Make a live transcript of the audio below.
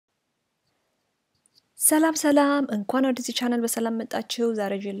ሰላም ሰላም እንኳን ወደዚህ ቻናል በሰላም መጣችሁ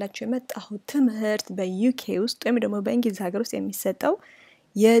ዛሬ ይዤላችሁ የመጣሁት ትምህርት በዩኬ ውስጥ ወይም ደግሞ በእንግሊዝ ሀገር ውስጥ የሚሰጠው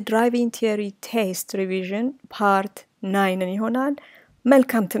የድራይቪንግ ቲዮሪ ቴስት ሪቪዥን ፓርት 9 ይሆናል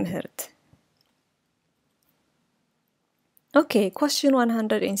መልካም ትምህርት ኦኬ question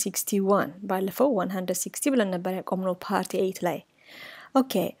 161 ባለፈው 160 ብለን ነበር ያቆምነው ፓርት 8 ላይ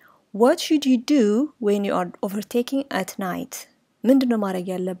ኦኬ what should you do when you are overtaking at night ምንድነው ማድረግ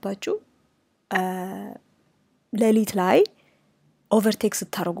ያለባችሁ ሌሊት ላይ ኦቨርቴክ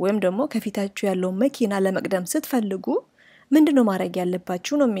ስታረጉ ወይም ደግሞ ከፊታችሁ ያለው መኪና ለመቅደም ስትፈልጉ ምንድነው ማድረግ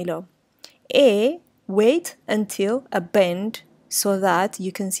ያለባችሁ ነው የሚለው A wait until a bend so that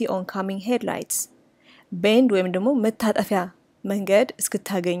you can see oncoming headlights bend ወይም ደግሞ መታጠፊያ መንገድ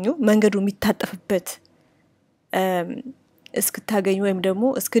እስክታገኙ መንገዱ የሚታጠፍበት እስክታገኙ ወይም ደግሞ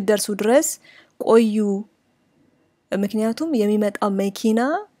እስክደርሱ ድረስ ቆዩ ምክንያቱም የሚመጣው መኪና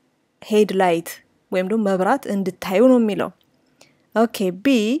headlight ወይም ደግሞ መብራት እንድታዩ ነው የሚለው Okay B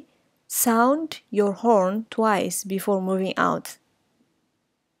sound your horn twice before moving out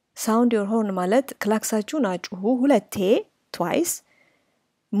sound your horn ማለት ክላክሳችሁን አጩሁ ሁለቴ twice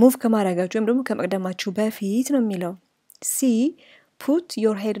move ከማረጋችሁ ወይም ደግሞ ከመቅደማችሁ በፊት ነው የሚለው C put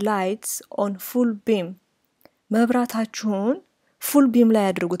your headlights on full beam መብራታችሁን full beam ላይ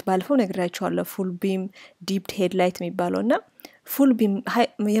አድርጉት ባልፈው ነግራችኋለሁ full beam dipped headlight የሚባለውና full beam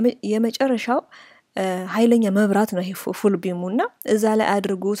የመጨረሻው ኃይለኛ መብራት ነው ይሄ full beamና እዛ ላይ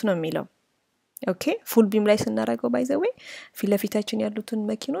አድርጉት ነው የሚለው ኦኬ full beam ላይ ስናረጋው by the way ፊለፊታችን ያሉትን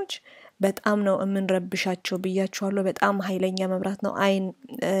መኪኖች በጣም ነው እንረብሻቸው ብያችኋለሁ በጣም ኃይለኛ መብራት ነው አይን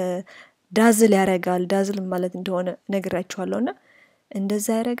ዳዝል ያረጋል ዳዝል ማለት እንደሆነ ነግራችኋለሁና እንደዛ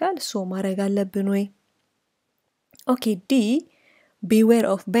ያረጋል ሶ ማረግ አለብን ወይ ኦኬ ዲ beware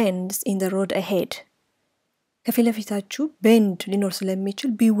of bends in the road ahead ከፊለፊታችሁ bend ሊኖር ስለሚችል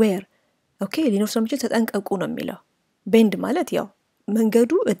beware ኦኬ ሊኖር ስለሚችል ተጠንቀቁ ነው የሚለው bend ማለት ያው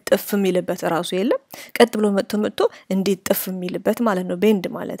መንገዱ እጥፍ የሚልበት ራሱ የለም ቀጥ ብሎ መጥቶ እንዴት ጥፍ የሚልበት ማለት ነው bend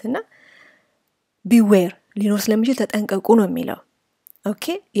ማለትና beware ሊኖር ስለሚችል ተጠንቀቁ ነው የሚለው ኦኬ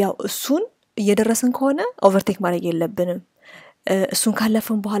ያው እሱን እየደረስን ከሆነ ኦቨርቴክ ማድረግ የለብንም እሱን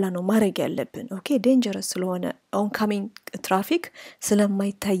ካለፈን በኋላ ነው ማድረግ ያለብን ኦኬ ዴንጀረስ ስለሆነ oncoming ትራፊክ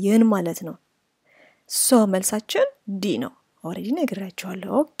ስለማይታየን ማለት ነው ሶ መልሳችን ዲ ነው ኦሬዲ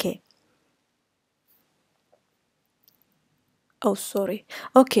ነግራችኋለሁ ኦኬ Oh sorry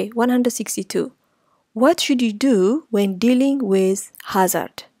okay 162 What should you do when dealing with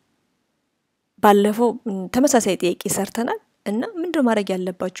hazard ባለፈው ተመሳሳይ ጥያቄ ሰርተናል እና ምንድነው ማድረግ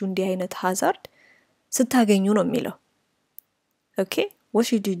ያለባችሁ እንዲህ አይነት hazard ስታገኙ ነው የሚለው Okay what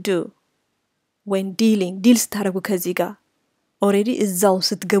should you do when deal ስታረጉ ከዚህ ጋር already እዛው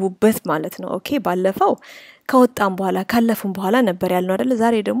ስትገቡበት ማለት ነው ኦኬ ባለፈው ከወጣን በኋላ ካለፉን በኋላ ነበር ያልነው አይደል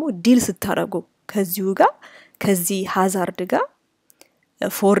ዛሬ ደግሞ ዲል ስታረጉ ከዚሁ ጋር ከዚህ hazard ጋር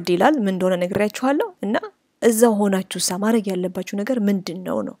ፎርድ ይላል ምን እንደሆነ ነግራችኋለሁ እና እዛው ሆናችሁ ማድረግ ያለባችሁ ነገር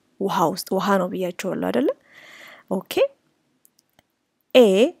ምንድነው ነው ውሃ ውስጥ ውሃ ነው ብያችኋለሁ አይደል ኦኬ A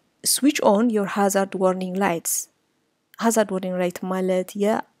switch on your hazard warning lights hazard warning light ማለት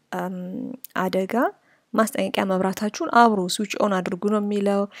የአደጋ ማስጠንቀቂያ መብራታችሁን አብሮ switch on አድርጉ ነው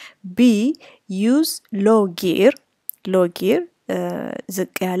የሚለው B use low gear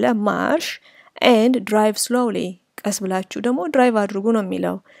ዝቅ ያለ ማርሽ and drive slowly ቀስ ብላችሁ ደግሞ drive አድርጉ ነው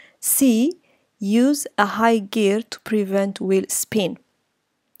የሚለው C use a high gear to prevent wheel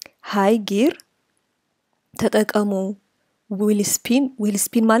high gear ተጠቀሙ wheel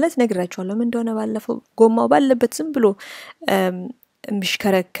spin ማለት ነግራችኋለሁ ምን እንደሆነ ባለፈው ጎማው ባለበት ዝም ብሎ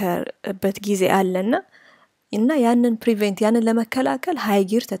ምሽከረከርበት ጊዜ አለና እና ያንን prevent ያንን ለመከላከል high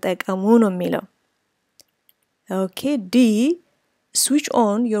gear ተጠቀሙ ነው የሚለው Okay D switch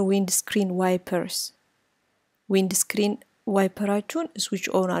on your windscreen wipers windscreen wiperአችሁን switch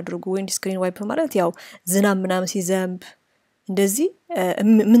on አድርጉ windscreen wiper ማለት ያው ዝናብ ምናምን ሲዘንብ እንደዚህ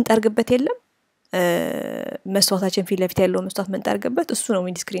ምን ጠርግበት የለም መስዋዕታችን ፊት ለፊት ያለው መስዋዕት ምን ጠርግበት እሱ ነው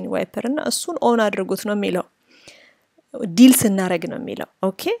windscreen wiper እና እሱን on አድርጉት ነው የሚለው ዲል ስናረግ ነው የሚለው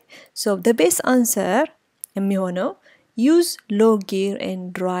Okay so the best answer የሚሆነው use low gear and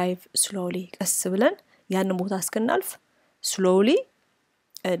drive slowly ቀስ ብለን ያን ቦታ እስከናልፍ slowly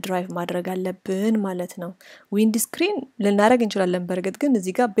drive ማድረግ አለብን ማለት ነው windscreen ልናረግ እንችላለን በርግጥ ግን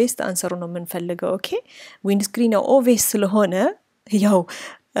እዚህ ጋር best answer ነው የምንፈልገው ኦኬ windscreen ነው obvious ስለሆነ ያው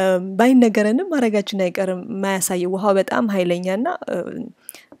ባይነገረንም ማረጋችን አይቀርም ማያሳየው ውሃው በጣም ኃይለኛና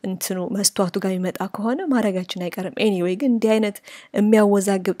እንትኑ መስዋዕቱ ጋር ይመጣ ከሆነ ማረጋችን አይቀርም anyway ግን እንዲህ አይነት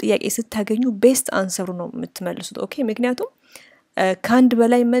የሚያወዛግብ ጥያቄ ስታገኙ best answer ነው የምትመልሱት ኦኬ ምክንያቱም ካንድ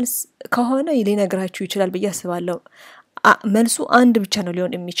በላይ መልስ ከሆነ ሊነግራችሁ ይችላል ብዬ አስባለሁ መልሱ አንድ ብቻ ነው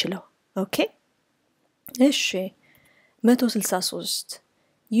ሊሆን የሚችለው ኦኬ እሺ 163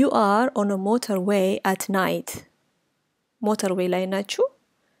 You are on a motorway at night. motorway ላይ ናችሁ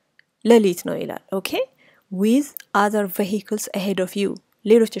ሌሊት ነው ይላል ኦኬ with other vehicles ahead of you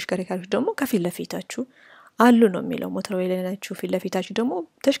ሌሎች ተሽከርካሪዎች ደግሞ ከፊት ለፊታችሁ አሉ ነው የሚለው motorway ላይ ናችሁ ፊት ለፊታችሁ ደግሞ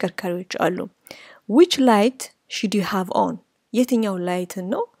ተሽከርካሪዎች አሉ which light should you have on የትኛው ላይት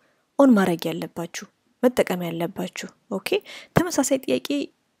ነው ኦን ማድረግ ያለባችሁ መጠቀም ያለባችሁ ኦኬ ተመሳሳይ ጥያቄ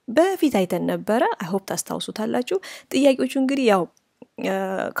በፊት አይተን ነበር I hope ታስታውሱታላችሁ ጥያቄዎቹ እንግዲህ ያው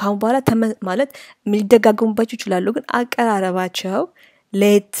ካሁን በኋላ ማለት ሊደጋገሙባችሁ ይችላሉ ግን አቀራረባቸው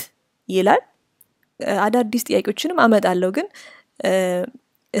ሌት ይላል አዳዲስ ጥያቄዎችንም አመጣለሁ ግን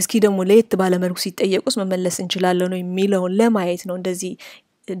እስኪ ደግሞ ሌት ባለ መልኩ ሲጠየቁስ መመለስ እንችላለን ነው የሚለው ለማየት ነው እንደዚህ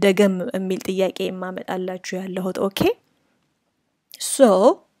ደገም የሚል ጥያቄ ማመጣላችሁ ያለሁት ኦኬ so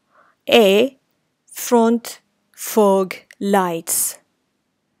a front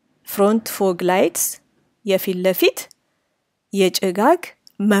fog lights የፊት ለፊት የጭጋግ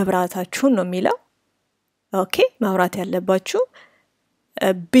መብራታችሁን ነው የሚለው ኦኬ መብራት ያለባችሁ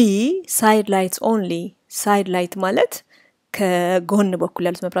B side lights only side light ማለት ከጎን በኩል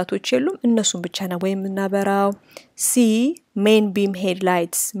ያሉት መብራቶች የሉም እነሱን ብቻ ነው ወይ የምናበራው C main beam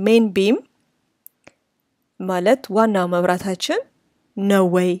headlights main beam ማለት ዋናው መብራታችን ነው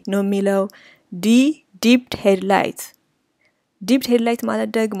ወይ ነው የሚለው D dipped headlight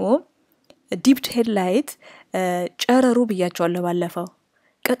ማለት ደግሞ dipped headlight ጨረሩ ብያቸዋለሁ ባለፈው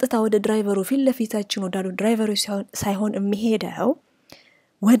ቀጥታ ወደ ድራይቨሩ ፊት ለፊታችን ወዳሉ ድራይቨሩ ሳይሆን የሚሄደው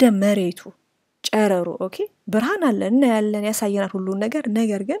ወደ መሬቱ ጨረሩ ኦኬ ብርሃን አለ እና ያለን ያሳየናል ሁሉ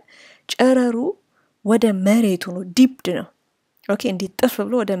ነገር ግን ጨረሩ ወደ መሬቱ ነው ዲፕድ ነው ኦኬ እንዲጥፍ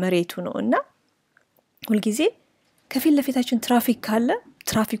ብሎ ወደ መሬቱ ነው እና ሁሉ ጊዜ ከፊት ለፊታችን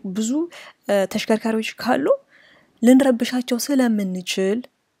ትራፊክ ብዙ ተሽከርካሪዎች ካሉ ልንረብሻቸው ስለምንችል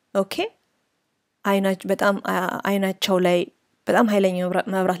ኦኬ አይናቸው ላይ በጣም ኃይለኛ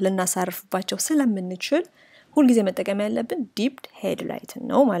መብራት ልናሳርፍባቸው ስለምንችል ሁሉ ጊዜ መጠቀም ያለብን dipped headlight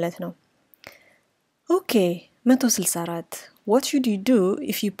ነው ማለት ነው ኦኬ 164 What should you do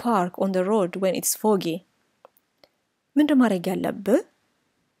if you park on the road when it's foggy ምንድን ማድረግ ያለብህ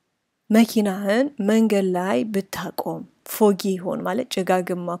መኪናህን መንገድ ላይ ብታቆም foggy ሆን ማለት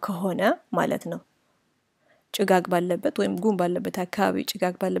ጭጋግማ ከሆነ ማለት ነው ጭጋግ ባለበት ወይም ጉም ባለበት አካባቢ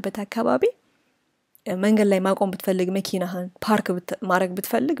ጭጋግ ባለበት አካባቢ መንገድ ላይ ማቆም ብትፈልግ መኪናህን ፓርክ ማድረግ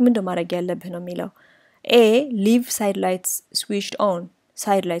ብትፈልግ ምንድን ማድረግ ያለብህ ነው የሚለው A leave side lights switched on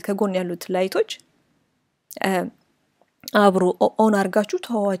side light ከጎን ያሉት ላይቶች አብሮ ኦን አርጋችሁ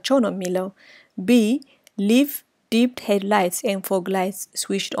ተዋቸው ነው የሚለው B leave dipped headlights and fog lights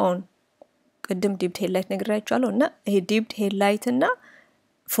switched on ቅድም dipped headlight ነግራችኋለሁ እና ይሄ dipped headlight እና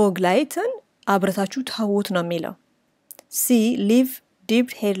fog lightን አብረታችሁ ተውት ነው የሚለው C leave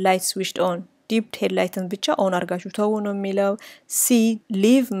dipped headlights switched on dipped headlightን ብቻ ኦን አርጋችሁ ተው ነው የሚለው C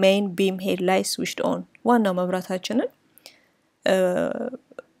leave main beam headlights switched on ዋናው መብራታችንን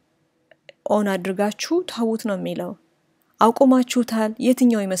ኦን አድርጋችሁ ተውት ነው የሚለው አቆማችሁታል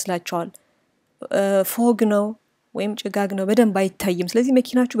የትኛው ይመስላችኋል ፎግ ነው ወይም ጭጋግ ነው በደንብ አይታይም ስለዚህ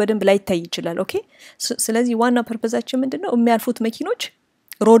መኪናችሁ በደንብ ላይታይ ይችላል ኦኬ ስለዚህ ዋናው ፐርፐዛችን ምንድነው የሚያልፉት መኪኖች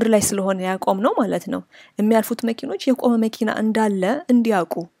ሮድ ላይ ስለሆነ ያቆም ነው ማለት ነው የሚያልፉት መኪኖች የቆመ መኪና እንዳለ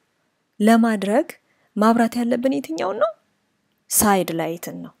እንዲያውቁ ለማድረግ ማብራት ያለብን የትኛው ነው ሳይድ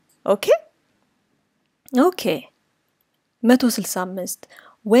ላይትን ነው ኦኬ 165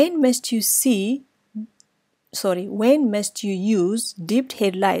 when must you use dipped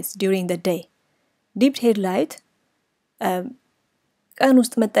headlights during the day dipped headlight ቀን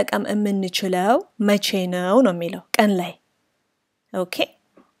ውስጥ መጠቀም የምንችለው መቼ ነው ነው የሚለው ቀን ላይ ኦኬ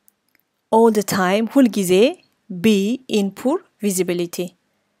all the time ሁሉ ጊዜ be in poor visibility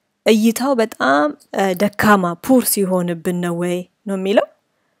እይታው በጣም ደካማ ፑር ሲሆንብን ነው ወይ ነው የሚለው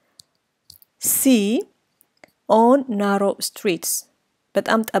C on narrow streets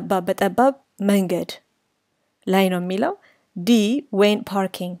በጣም በጠባብ መንገድ ላይ ነው የሚለው D when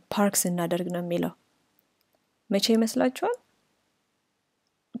parks እናደርግ ነው የሚለው መቼ ይመስላችኋል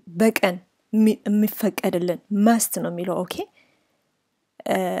በቀን የሚፈቀድልን must ነው የሚለው ኦኬ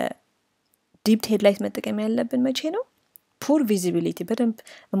dipped headlight መጠቀም ያለብን መቼ ነው poor visibility በደንብ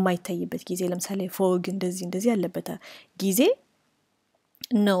የማይታይበት ጊዜ ለምሳሌ fog እንደዚህ ያለበት ጊዜ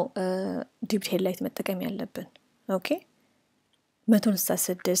ነው dipped headlight መጠቀም ያለብን ኦኬ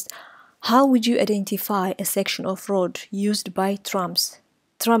 166 How would you identify a section of road used by trams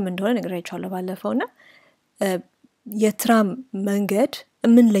tram እንደሆነ ነግራችኋለሁ ባለፈውና የትራም መንገድ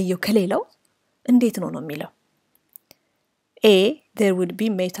የምንለየው ከሌላው እንዴት ነው የሚለው A there would be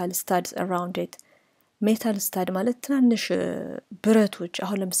metal studs around it ሜታል ስታድ ማለት ትናንሽ ብረቶች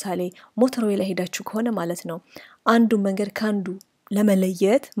አሁን ለምሳሌ ሞተርዌይ ላይ ሄዳችሁ ከሆነ ማለት ነው አንዱ መንገድ ካንዱ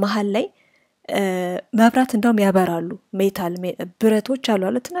ለመለየት መሃል ላይ መብራት እንደውም ያበራሉ ሜታል ብረቶች አሉ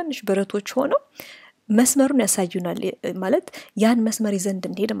አለ ትናንሽ ብረቶች ሆነው መስመሩን ያሳዩናል ማለት ያን መስመር ይዘን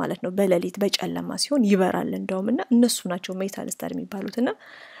እንድንሄድ ማለት ነው በሌሊት በጨለማ ሲሆን ይበራል እንደውምና እነሱ ናቸው ሜታል ስታድ የሚባሉትና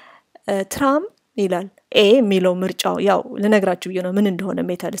ትራም ይላል ኤ ሚለው ምርጫው ያው ለነግራችሁ ብዬ ነው ምን እንደሆነ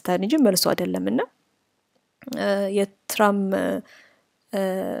ሜታል ስታድ እንጂ መልሶ አይደለምና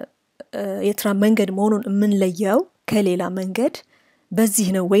የትራም መንገድ መሆኑን የምንለየው ከሌላ መንገድ በዚህ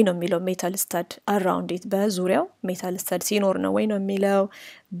ነው ወይ ነው የሚለው ሜታል ስታድ around it በዙሪያው ሜታል ስታድ ሲኖር ነው ወይ ነው የሚለው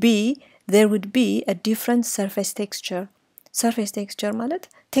B there would be a different surface texture ማለት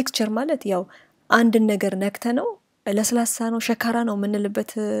texture ማለት ያው አንድ ነገር ነክተ ነው ለስላሳ ነው ሸካራ ነው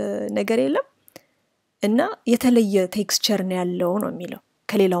ምንልበት ነገር የለም እና የተለየ ቴክስቸር ነው ያለው ነው የሚለው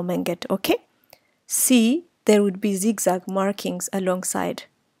ከሌላው መንገድ ኦኬ C there would be zigzag markings alongside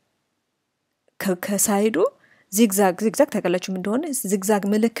ከሳይዱ zigzag ታቀላችሁ እንደሆነ zigzag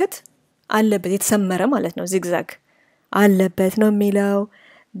ምልክት አለበት የተሰመረ ማለት ነው zigzag አለበት ነው የሚለው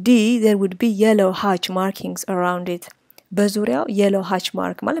D there would be yellow hatch markings around it በዙሪያው yellow hatch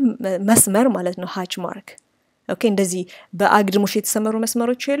mark ማለት መስመር ማለት ነው hatch mark ኦኬ እንደዚህ በአግድሞሽ የተሰመሩ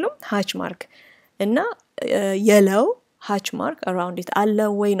መስመሮች የሉም hatch mark እና yellow hatch mark around it አለ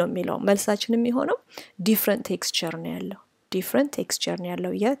ወይ ነው የሚለው መልሳችን የሚሆነው different texture ነው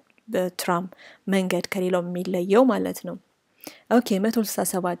ያለው የትራም መንገድ ከሌላው የሚለየው ማለት ነው ኦኬ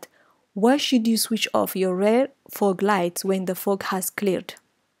 167 why should you switch off your rear fog lights when the fog has cleared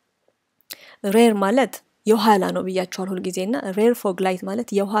rear ማለት የኋላ ነው ብያችኋል ሁሉ ጊዜና rear fog light ማለት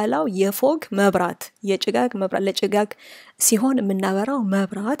የኋላው የፎግ መብራት የጭጋግ መብራት ለጭጋግ ሲሆን የምናበራው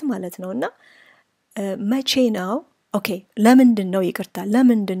መብራት ማለት ነውና መቼ ነው ኦኬ ለምንድነው ይቅርታ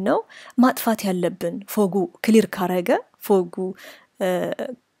ለምንድነው ማጥፋት ያለብን ፎጉ ክሊር ካረገ ፎጉ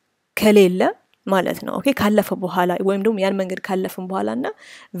ከሌለ ማለት ነው ኦኬ ካለፈ በኋላ ወይም ደግሞ ያን መንገድ ካለፈን በኋላና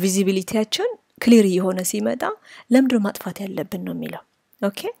ቪዚቢሊቲያችን ክሊር የሆነ ሲመጣ ለምንድነው ማጥፋት ያለብን ነው የሚለው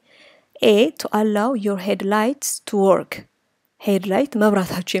ኦኬ A to allow your headlights to work headlight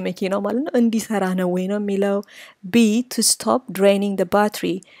መብራታችሁ የመኪናው ማለት ነው እንዲሰራ ነው ወይ ነው የሚለው B to stop draining the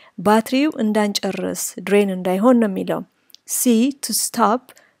battery ባትሪው እንዳንጨርስ drain እንዳይሆን ነው የሚለው C to stop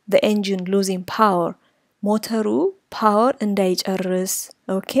the engine losing power ሞተሩ ፓወር እንዳይጨርስ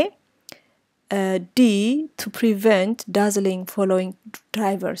ኦኬ D to prevent dazzling following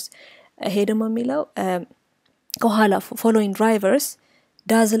drivers ይሄ ደግሞ የሚለው ከኋላ following drivers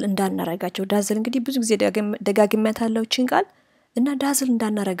ዳዝል እንዳናረጋቸው ዳዝል እንግዲህ ብዙ ጊዜ ደጋግመታለው ቃል እና ዳዝል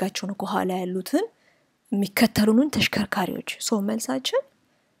እንዳናረጋቸው ነው ከኋላ ያሉትን የሚከተሉንን ተሽከርካሪዎች ሶ መልሳችን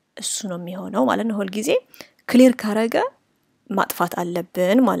እሱ ነው የሚሆነው ማለት ነው ሁሉ ጊዜ ክሊር ካረገ ማጥፋት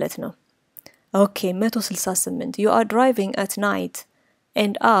አለብን ማለት ነው ኦኬ 168 you are driving at night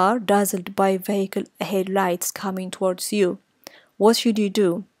and are dazzled by vehicle headlights coming towards you what should you do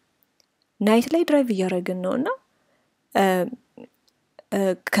night ላይ ድራይቭ ያረግን ነውና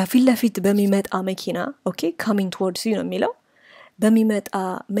ከፊት ለፊት በሚመጣ መኪና ኦኬ coming towards you ነው የሚለው በሚመጣ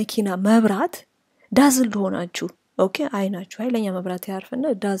መኪና መብራት ዳዝልድ ሆናችሁ ኦኬ አይናችሁ ኃይለኛ መብራት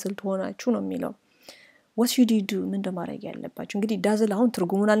ያርፈና ዳዝልድ ሆናችሁ ነው የሚለው what should you do ምን እንደማረግ ያለባችሁ እንግዲህ ዳዝል አሁን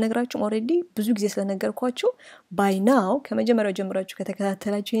ትርጉሙን አልነግራችሁም ኦሬዲ ብዙ ጊዜ ስለነገርኳችሁ by now ከመጀመሪያው ጀምራችሁ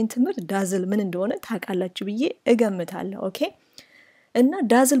ከተከታተላችሁ ይሄን ትምህርት ዳዝል ምን እንደሆነ ታውቃላችሁ ብዬ እገምታለሁ ኦኬ እና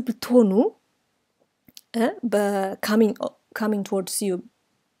ዳዝል ብትሆኑ coming towards you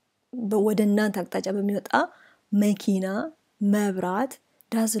ወደ እናንተ አቅጣጫ በሚወጣ መኪና መብራት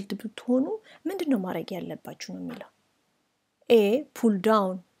ዳዝልድ ብትሆኑ ምንድነው ማድረግ ያለባችሁ ነው የሚለው A pull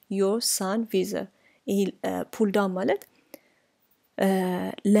down your sun visor pull down ማለት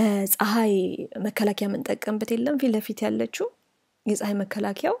ለፀሐይ መከላከያ መንጠቀምበት የለም ፊት ለፊት ያለችው የፀሐይ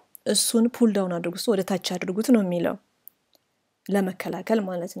መከላከያው እሱን pull down አድርጉት ወደ ታች አድርጉት ነው የሚለው ለመከላከል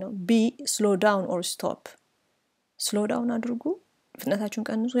ማለት ነው B slow down or stop slow down አድርጉ ፍጥነታችሁን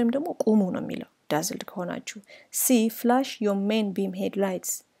ቀንሱ ወይም ደግሞ ቆሙ ነው የሚለው ዳዝልድ ከሆናችሁ C flash your main beam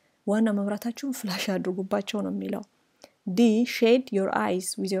headlights ዋና መብራታችሁን ፍላሽ አድርጉባቸው ነው የሚለው D shade your eyes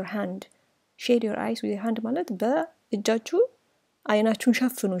with your hand ማለት በእጃችሁ አይናችሁን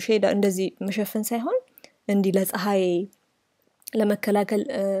ሸፍኑ ሼድ እንደዚህ መሸፈን ሳይሆን እንዲህ ለፀሐይ ለመከላከል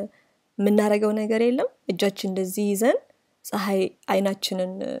ምናረጋው ነገር የለም እጃችን እንደዚህ ይዘን ፀሐይ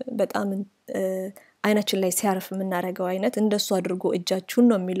አይናችንን በጣም አይናችን ላይ ሲያርፍ ምናረጋው አይነት እንደሱ አድርጎ እጃችሁን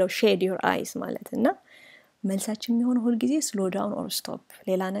ነው የሚለው shade your eyes ማለትና መልሳችን የሚሆነው ሁሉ ጊዜ slow down or stop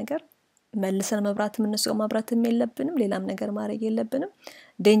ሌላ ነገር መልሰን መብራትም የለብንም ሌላም ነገር ማድረግ የለብንም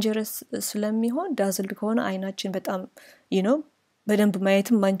dangerous ስለሚሆን ዳዝልድ ከሆነ አይናችን በጣም በደንብ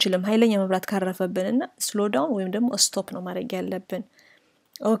ማየትም ማንችልም ኃይለኛ መብራት ካረፈብንና ስሎ ዳውን ወይም ደግሞ ስቶፕ ነው ማድረግ ያለብን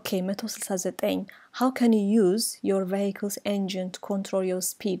Okay 169 How can you use your vehicle's engine to control your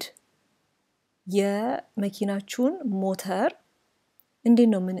speed የመኪናችሁን ሞተር እንዴት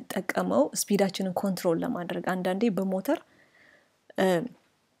ነው የምንጠቀመው ስፒዳችንን ኮንትሮል ለማድረግ አንዳንዴ በሞተር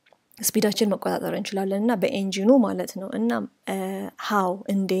ስፒዳችንን መቆጣጠር እንችላለንና በኤንጂኑ ማለት ነው እና how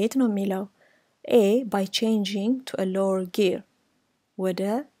እንዴት ነው የሚለው A by changing to a lower gear ወደ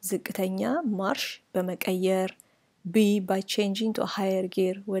ዝቅተኛ ማርሽ በመቀየር B by changing to a higher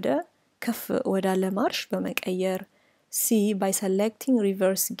gear ወደ ከፍ ወዳለ ማርሽ በመቀየር C by selecting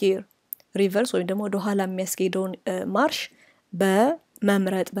reverse gear reverse ወይም ደግሞ ወደ ኋላ የሚያስኬደውን ማርሽ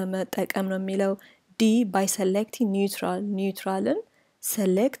በመምረጥ በመጠቀም ነው የሚለው D by selecting neutralን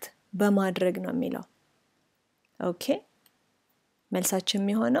select በማድረግ ነው የሚለው Okay መልሳችን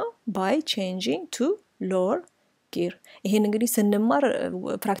የሚሆነው by changing to lower gear ይሄን እንግዲህ ስንማር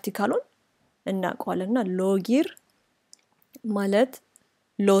ፕራክቲካሉን እናውቀዋለንና low gear ማለት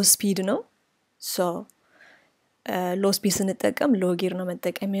low speed ነው so low speed ስንጠቀም low gear ነው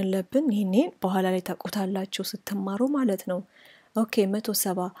መጠቀም ያለብን ይሄን በኋላ ላይ ታቆታላችሁ ስትማሩ ማለት ነው Okay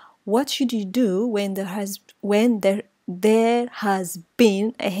 170 What should you do when there has been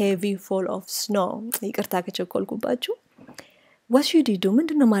a heavy fall of snow ይቅርታ ከቸኮልኩባችሁ What should you do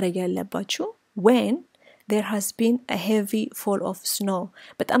ምንድነው ማድረግ ያለባችሁ when there has been a heavy fall of snow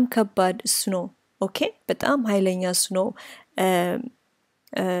በጣም ከባድ snow Okay በጣም ኃይለኛ snow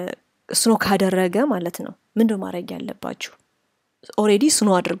snow ካደረገ ማለት ነው ምንድነው ማድረግ ያለባችሁ already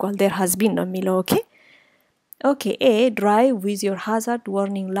snow አድርጓል there has been ነው የሚለው Okay A drive with your hazard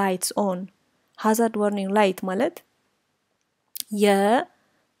warning lights on hazard warning light ማለት ያ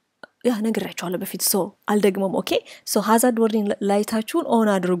ነግራችኋለሁ በፊት አልደግሞም Okay so hazard warning lightአችሁን on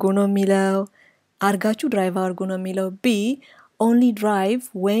አድርጉ ነው የሚለው አርጋችሁ drive አድርጉ ነው የሚለው B only drive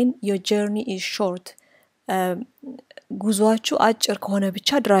when your journey is short ጉዟችሁ አጭር ከሆነ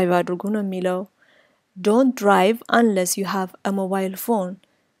ብቻ drive አድርጉ ነው የሚለው don't drive unless you have a mobile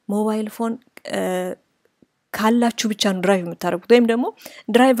phone ካላችሁ ብቻ ነው drive የምታደርጉት ወይም ደግሞ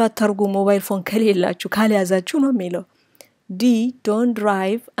drive አታርጉ mobile phone ከሌላችሁ ካልያዛችሁ ነው የሚለው D don't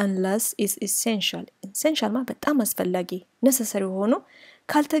drive unless it's essential ማለት በጣም አስፈላጊ necessary ሆኖ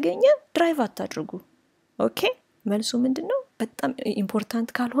ካልተገኘ drive አታድርጉ Okay መልሱ ምንድነው በጣም ኢምፖርታንት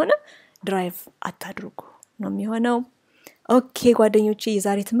ካልሆነ drive አታድርጉ ነው የሚሆነው Okay ጓደኞቼ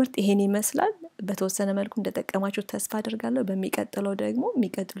የዛሬ ትምህርት ይሄን ይመስላል በተወሰነ መልኩ እንደተጠቀማችሁ ተስፋ አደርጋለሁ በሚቀጥለው ደግሞ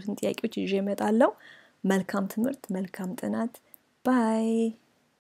የሚቀጥሉትን ጥያቄዎች ይዤ እመጣለሁ መልካም ትምህርት መልካም ጥናት ባይ